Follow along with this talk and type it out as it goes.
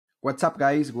What's up,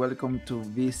 guys? Welcome to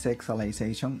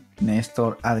Visualization.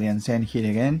 Nestor Adriansen here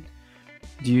again.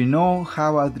 Do you know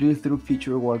how a drill through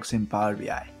feature works in Power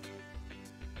BI?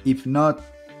 If not,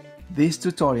 this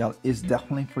tutorial is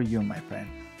definitely for you, my friend.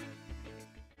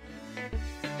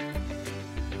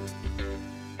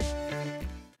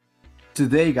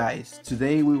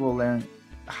 Today we will learn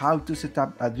how to set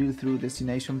up a drill through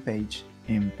destination page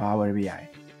in Power BI.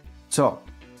 So,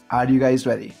 are you guys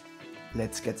ready?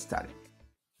 Let's get started.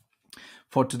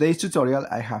 For today's tutorial,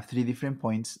 I have 3 different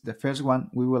points. The first one,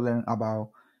 we will learn about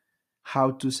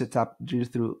how to set up drill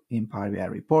through in Power BI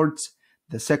reports.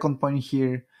 The second point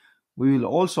here, we will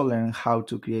also learn how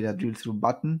to create a drill through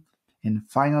button. And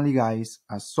finally, guys,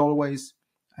 as always,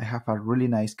 I have a really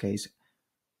nice case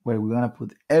where we're gonna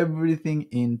put everything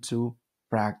into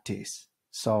practice.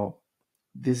 So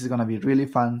this is gonna be really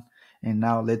fun. And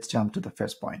now let's jump to the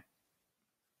first point.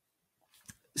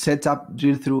 Set up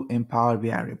drill through in Power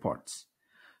BI reports.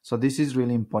 So this is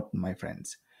really important, my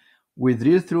friends. With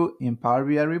drill through in Power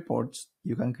BI reports,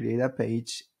 you can create a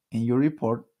page in your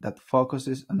report that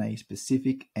focuses on a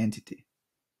specific entity.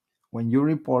 When your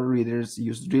report readers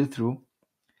use drill through,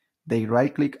 they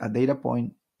right click a data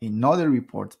point in another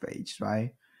reports page,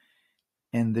 right?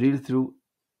 And drill through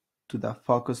to the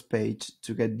focus page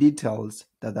to get details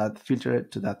that are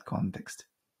filtered to that context.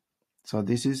 So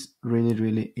this is really,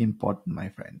 really important, my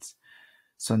friends.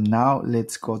 So now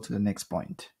let's go to the next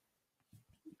point.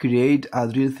 Create a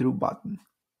drill through button.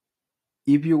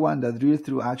 If you want the drill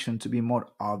through action to be more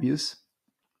obvious,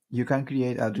 you can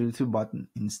create a drill through button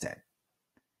instead.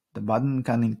 The button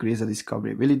can increase the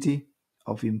discoverability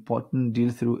of important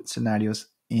drill through scenarios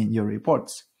in your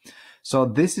reports. So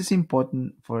this is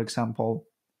important, for example,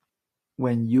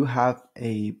 when you have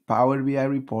a Power BI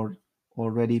report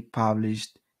already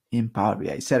published in Power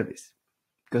BI service,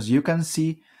 because you can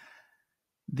see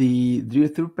the drill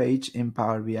through page in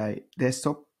Power BI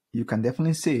desktop. You can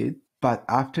definitely see it, but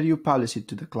after you publish it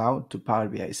to the cloud, to Power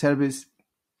BI service,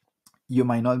 you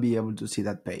might not be able to see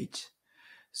that page.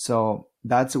 So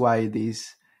that's why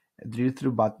this drill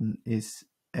through button is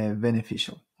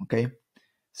beneficial, okay?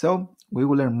 So we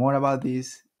will learn more about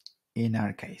this in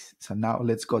our case. So now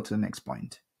let's go to the next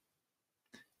point.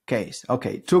 Case.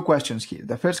 Okay, 2 questions here.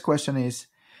 The first question is,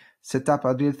 set up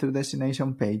a drill through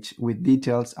destination page with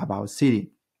details about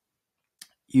city.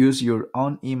 Use your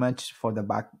own image for the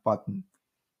back button.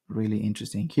 Really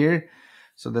interesting here.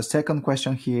 So the second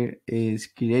question here is,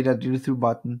 create a drill through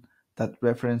button that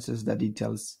references the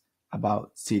details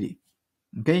about city.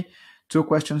 Okay, 2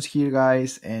 questions here,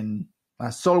 guys. And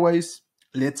as always,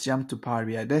 let's jump to Power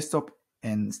BI desktop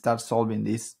and start solving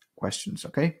these questions,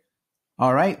 okay?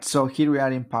 All right, so here we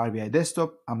are in Power BI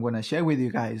desktop. I'm gonna share with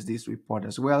you guys this report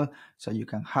as well, so you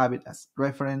can have it as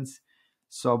reference.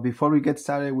 So before we get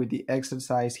started with the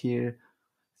exercise here,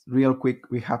 real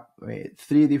quick, we have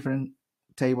 3 different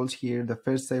tables here. The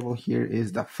first table here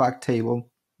is the fact table,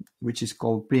 which is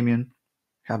called premium.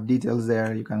 Have details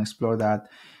there, you can explore that.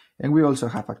 And we also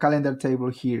have a calendar table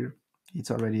here,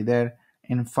 it's already there.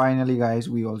 And finally, guys,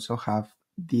 we also have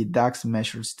the DAX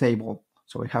measures table.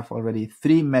 So we have already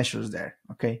 3 measures there,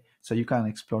 okay? So you can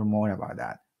explore more about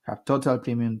that. We have total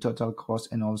premium, total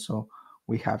cost, and also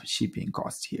we have shipping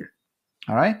costs here.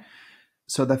 All right,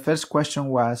 so the first question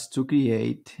was to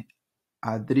create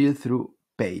a drill through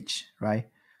page, right?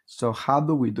 So how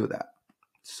do we do that?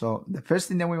 So the first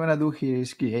thing that we want to do here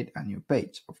is create a new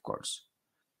page, of course.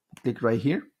 Click right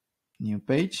here, new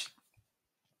page.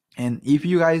 And if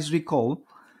you guys recall,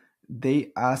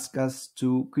 they ask us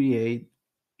to create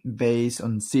based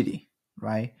on city,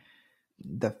 right?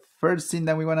 The first thing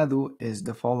that we want to do is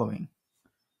the following.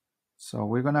 So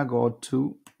we're going to go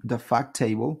to the fact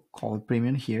table called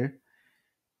premium here.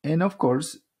 And of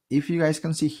course, if you guys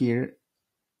can see here,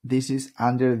 this is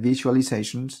under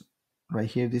visualizations right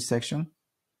here, this section,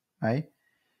 right?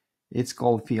 It's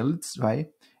called fields,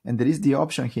 right? And there is the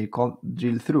option here called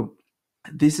drill through.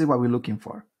 This is what we're looking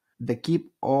for. The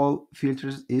keep all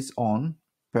filters is on,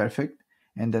 perfect.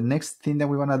 And the next thing that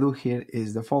we want to do here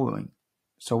is the following.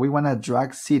 So we want to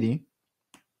drag city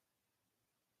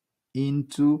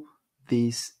into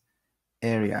this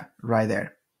area right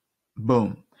there.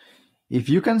 Boom. If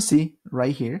you can see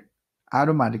right here,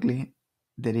 automatically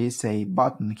there is a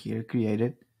button here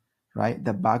created, right?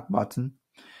 The back button.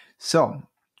 So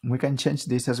we can change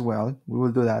this as well. We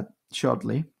will do that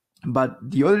shortly. But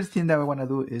the other thing that I want to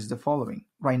do is the following.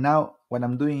 Right now, what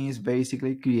I'm doing is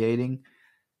basically creating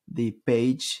the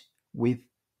page with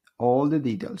all the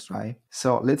details, right?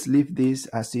 So let's leave this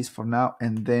as is for now.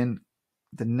 And then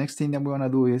the next thing that we want to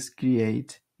do is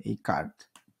create a card.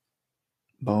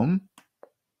 Boom.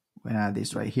 We're gonna add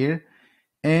this right here.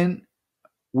 And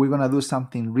we're gonna do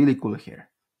something really cool here.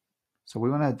 So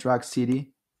we're gonna drag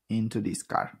city into this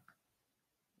car.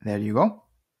 There you go.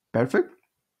 Perfect.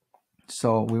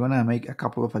 So we're gonna make a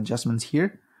couple of adjustments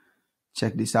here.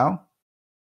 Check this out.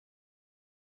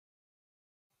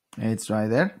 It's right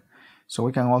there. So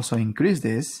we can also increase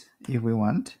this if we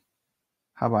want.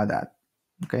 How about that?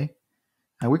 Okay.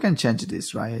 And we can change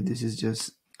this, right? This is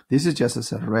just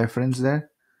as a reference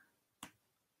there.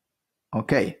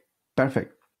 Okay,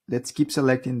 perfect. Let's keep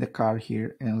selecting the car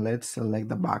here and let's select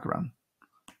the background.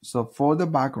 So for the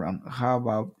background, how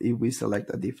about if we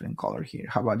select a different color here?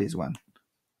 How about this one?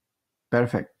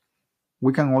 Perfect.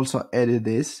 We can also edit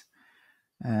this.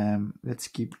 Let's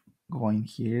keep going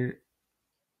here.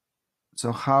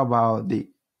 So how about the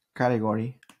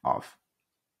category of?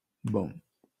 Boom.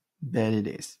 There it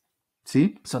is.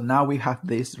 See? So now we have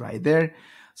this right there.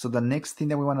 So the next thing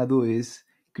that we want to do is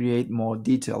create more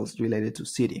details related to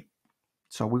city.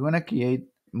 So we're going to create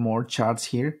more charts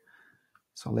here.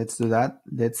 So let's do that.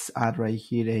 Let's add right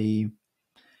here a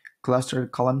cluster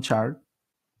column chart.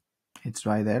 It's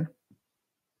right there.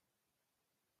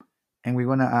 And we're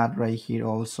going to add right here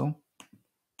also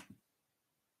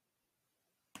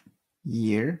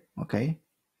year. Okay.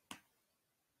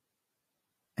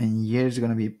 And year is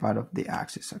going to be part of the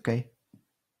axis. Okay.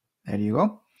 There you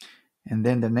go. And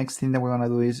then the next thing that we want to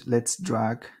do is let's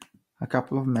drag a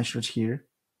couple of measures here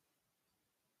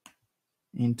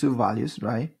into values,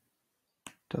 right?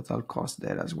 Total cost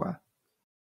there as well.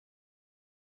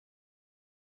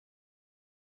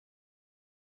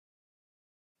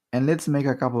 And let's make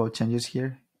a couple of changes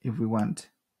here if we want.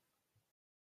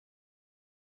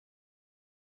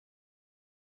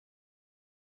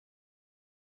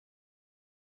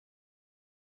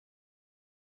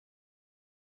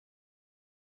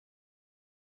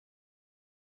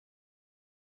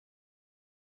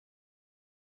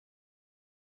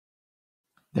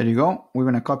 There you go. We're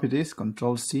going to copy this,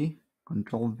 Control C,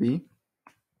 Control V.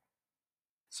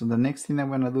 So the next thing I'm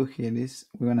going to do here is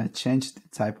we're going to change the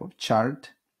type of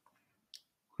chart.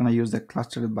 We're going to use the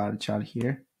clustered bar chart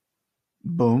here.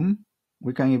 Boom.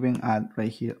 We can even add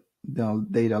right here the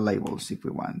data labels if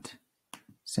we want.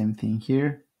 Same thing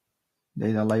here,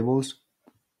 data labels.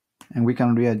 And we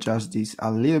can readjust this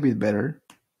a little bit better.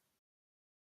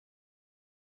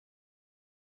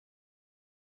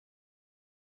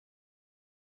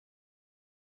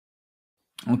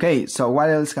 Okay, so what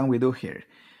else can we do here?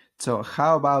 So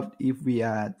how about if we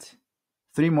add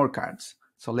 3 more cards?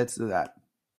 So let's do that.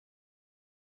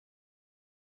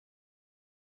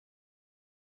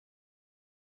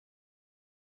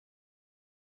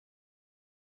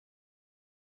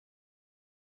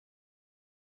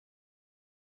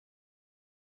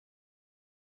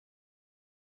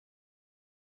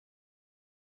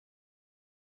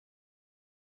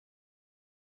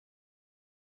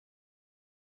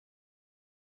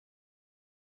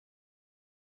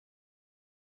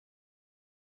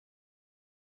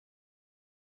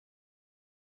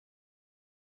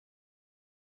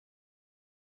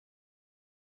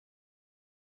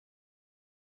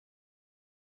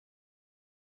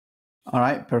 All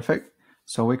right, perfect.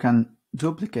 So we can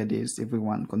duplicate this if we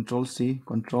want. Control C,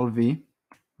 Control V,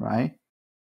 right?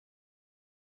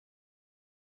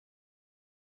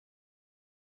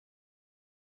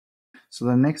 So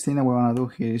the next thing that we want to do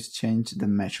here is change the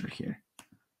measure here.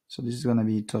 So this is going to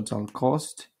be total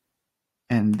cost,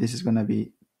 and this is going to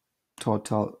be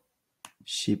total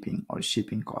shipping or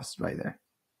shipping cost right there.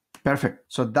 Perfect.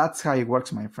 So that's how it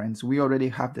works, my friends. We already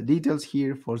have the details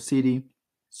here for city.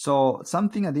 So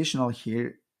something additional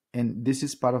here, and this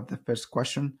is part of the first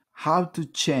question, how to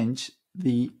change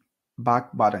the back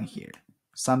button here.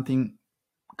 Something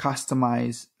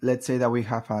customized. Let's say that we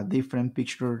have a different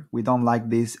picture. We don't like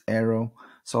this arrow,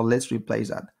 so let's replace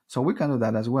that. So we can do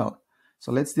that as well.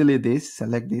 So let's delete this,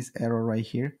 select this arrow right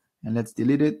here, and let's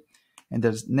delete it. And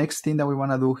the next thing that we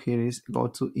want to do here is go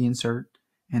to insert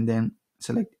and then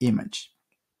select image.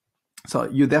 So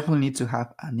you definitely need to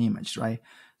have an image, right?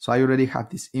 So I already have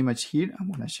this image here. I'm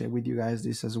going to share with you guys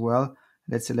this as well.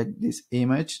 Let's select this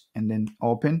image and then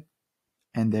open,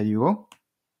 and there you go.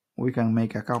 We can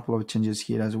make a couple of changes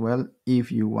here as well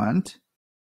if you want.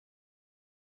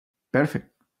 Perfect.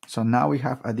 So now we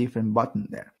have a different button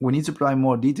there. We need to provide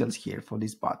more details here for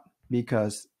this button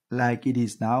because like it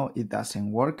is now, it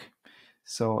doesn't work.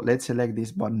 So let's select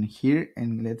this button here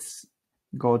and let's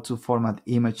go to format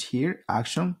image here,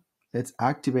 action. Let's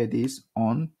activate this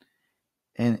on,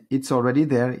 and it's already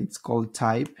there. It's called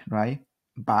type, right?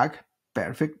 Back.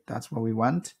 Perfect. That's what we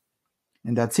want.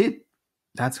 And that's it.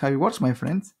 That's how it works, my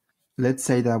friends. Let's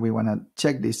say that we want to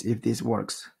check this if this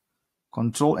works.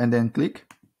 Control and then click.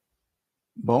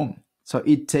 Boom. So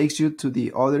it takes you to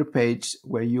the other page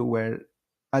where you were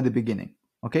at the beginning.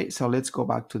 Okay, so let's go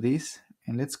back to this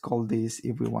and let's call this,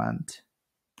 if we want,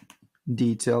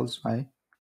 details, right?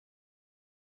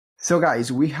 So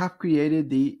guys, we have created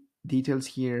the details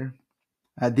here.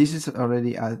 This is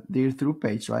already a drillthrough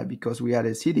page, right? Because we add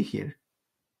a city here.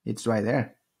 It's right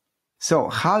there. So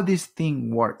how this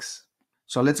thing works.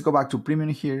 So let's go back to premium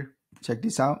here. Check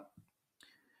this out.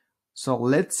 So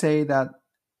let's say that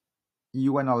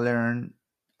you want to learn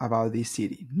about this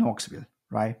city, Knoxville,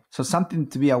 right? So something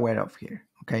to be aware of here,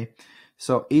 okay?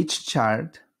 So each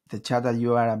chart, the chart that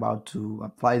you are about to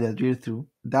apply the drill through,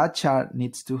 that chart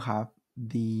needs to have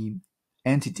the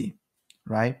entity,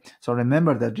 right? So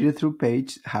remember the drill through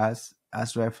page has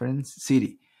as reference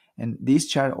city, and this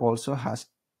chart also has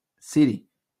city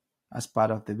as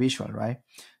part of the visual, right?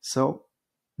 So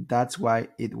that's why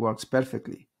it works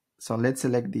perfectly. So let's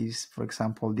select this, for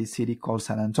example, this city called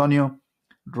San Antonio,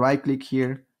 right click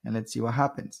here, and let's see what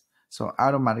happens. So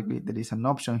automatically there is an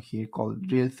option here called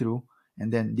drill through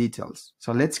and then details.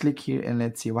 So let's click here and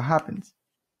let's see what happens.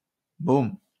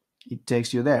 Boom, it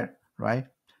takes you there, right,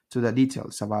 to the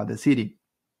details about the city.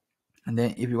 And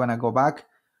then if you want to go back,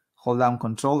 hold down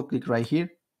control, click right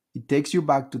here. It takes you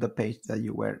back to the page that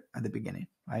you were at the beginning,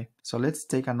 right? So let's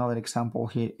take another example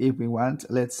here. If we want,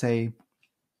 let's say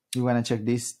you want to check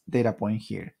this data point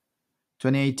here,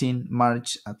 2018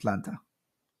 March Atlanta.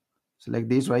 Select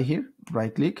this right here,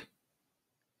 right click,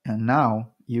 and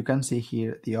now you can see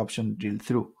here the option drill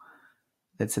through.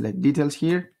 Let's select details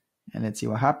here and let's see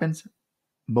what happens.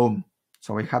 Boom.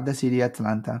 So we have the city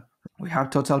Atlanta. We have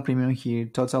total premium here,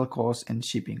 total cost and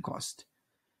shipping cost.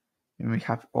 And we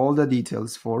have all the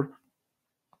details for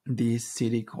this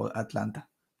city called Atlanta.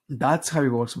 That's how it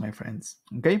works, my friends.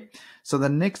 Okay. So the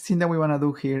next thing that we want to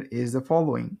do here is the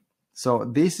following. So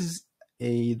this is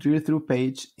a drill through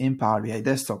page in Power BI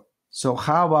Desktop. So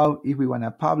how about if we want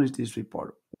to publish this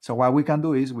report? So what we can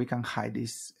do is we can hide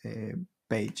this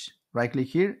page. Right click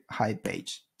here, hide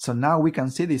page. So now we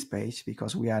can see this page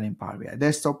because we are in Power BI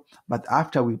Desktop. But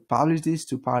after we publish this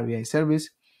to Power BI Service,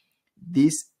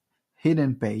 this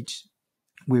hidden page,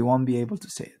 we won't be able to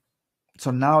see it.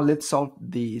 So now let's solve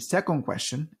the second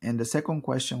question. And the second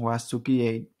question was to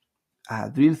create a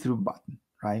drill through button,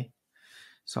 right?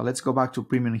 So let's go back to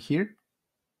premium here.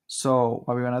 So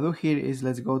what we're gonna do here is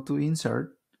let's go to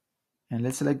insert and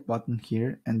let's select button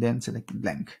here and then select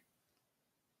blank.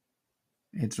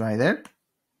 It's right there.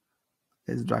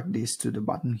 Let's drag this to the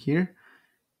button here.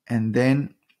 And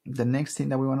then the next thing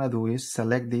that we wanna do is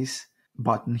select this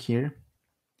button here.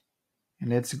 And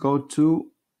let's go to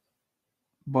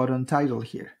button title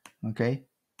here, okay?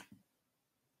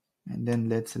 And then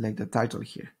let's select the title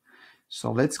here.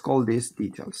 So let's call this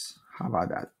details. How about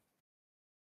that?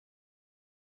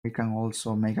 We can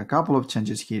also make a couple of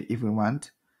changes here if we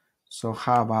want. So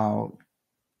how about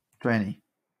 20?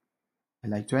 I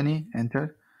like 20,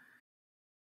 enter.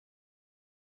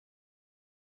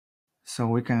 So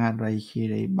we can add right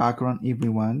here a background if we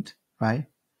want, right?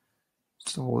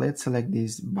 So let's select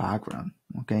this background,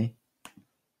 okay?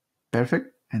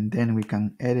 Perfect. And then we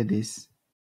can edit this.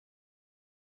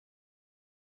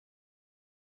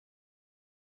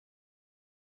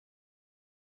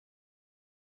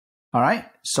 All right,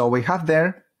 so we have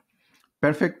there,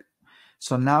 perfect.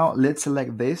 So now let's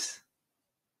select this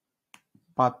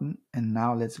button and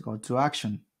now let's go to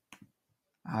action.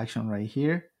 Action right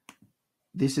here.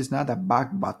 This is not a back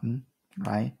button,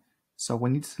 right? So we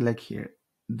need to select here,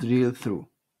 drill through.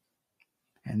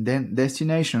 And then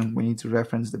destination, we need to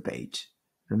reference the page.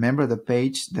 Remember the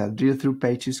page, the drill through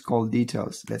page is called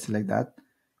details. Let's select that.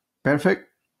 Perfect.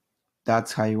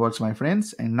 That's how it works, my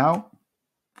friends. And now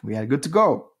we are good to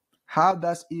go. How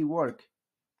does it work?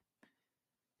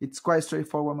 It's quite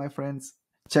straightforward, my friends.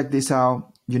 Check this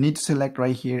out. You need to select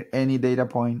right here any data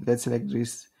point. Let's select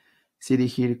this city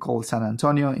here called San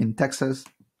Antonio in Texas.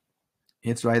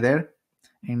 It's right there.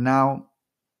 And now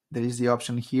there is the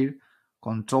option here,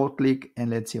 control click, and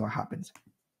let's see what happens.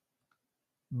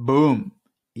 Boom.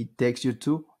 It takes you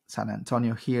to San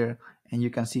Antonio here, and you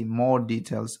can see more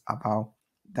details about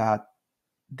that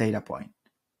data point.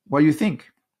 What do you think?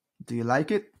 Do you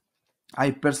like it?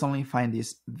 I personally find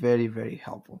this very, very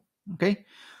helpful. Okay,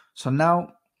 so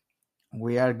now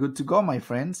we are good to go, my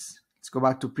friends. Let's go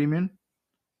back to premium.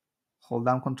 Hold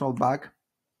down control back.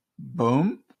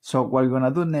 Boom. So what we're gonna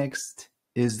do next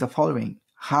is the following.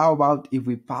 How about if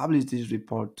we publish this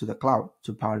report to the cloud,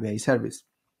 to Power BI Service?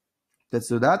 Let's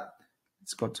do that.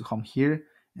 Let's go to home here,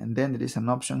 and then there is an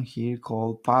option here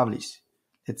called publish.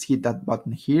 Let's hit that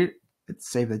button here. Let's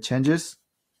save the changes.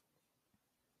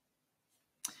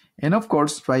 And of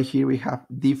course, right here we have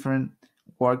different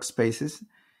workspaces.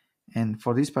 And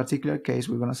for this particular case,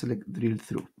 we're going to select drill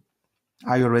through.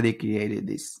 I already created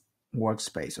this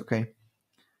workspace, okay?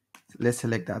 Let's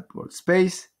select that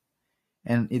workspace.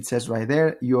 And it says right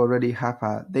there, you already have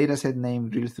a dataset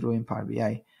named drill through in Power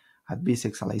BI at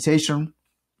visualization.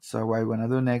 So what I want to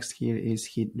do next here is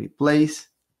hit replace.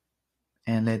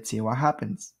 And let's see what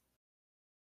happens.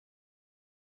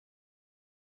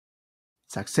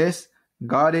 Success,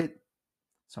 got it.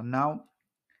 So now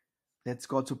let's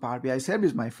go to Power BI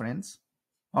service, my friends.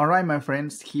 All right, my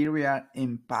friends, here we are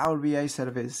in Power BI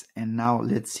service. And now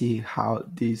let's see how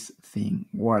this thing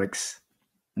works.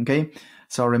 Okay,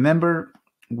 so remember,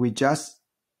 we just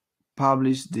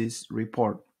published this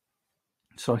report.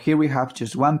 So here we have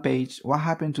just one page. What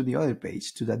happened to the other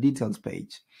page, to the details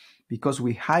page? Because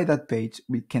we hide that page,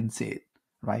 we can't see it,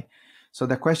 right? So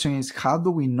the question is, how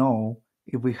do we know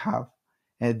if we have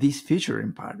this feature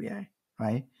in Power BI,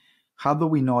 right? How do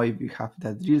we know if we have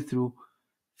the drill through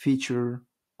feature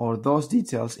or those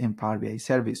details in Power BI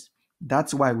service?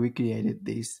 That's why we created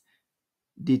this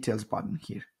details button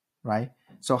here, right?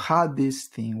 So how this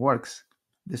thing works,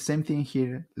 the same thing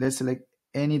here. Let's select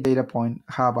any data point.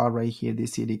 How about right here,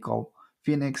 this city called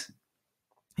Phoenix?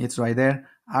 It's right there.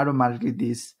 Automatically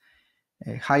this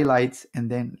highlights,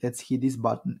 and then let's hit this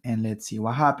button and let's see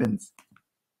what happens.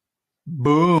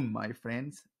 Boom, my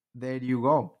friends. There you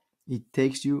go. It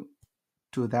takes you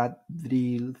to that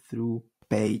drill through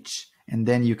page, and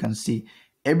then you can see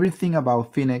everything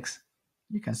about Phoenix.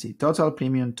 You can see total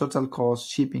premium, total cost,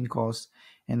 shipping cost,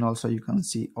 and also you can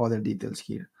see other details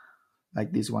here,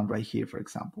 like this one right here, for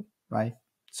example, right?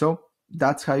 So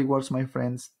that's how it works, my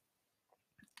friends.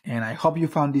 And I hope you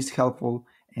found this helpful.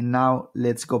 And now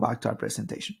let's go back to our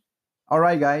presentation. All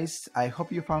right, guys, I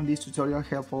hope you found this tutorial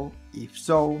helpful. If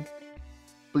so,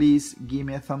 please give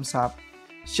me a thumbs up,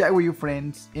 share with your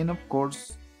friends, and of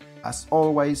course, as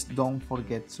always, don't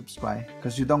forget to subscribe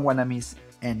because you don't want to miss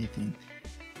anything.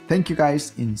 Thank you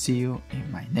guys, and see you in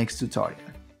my next tutorial.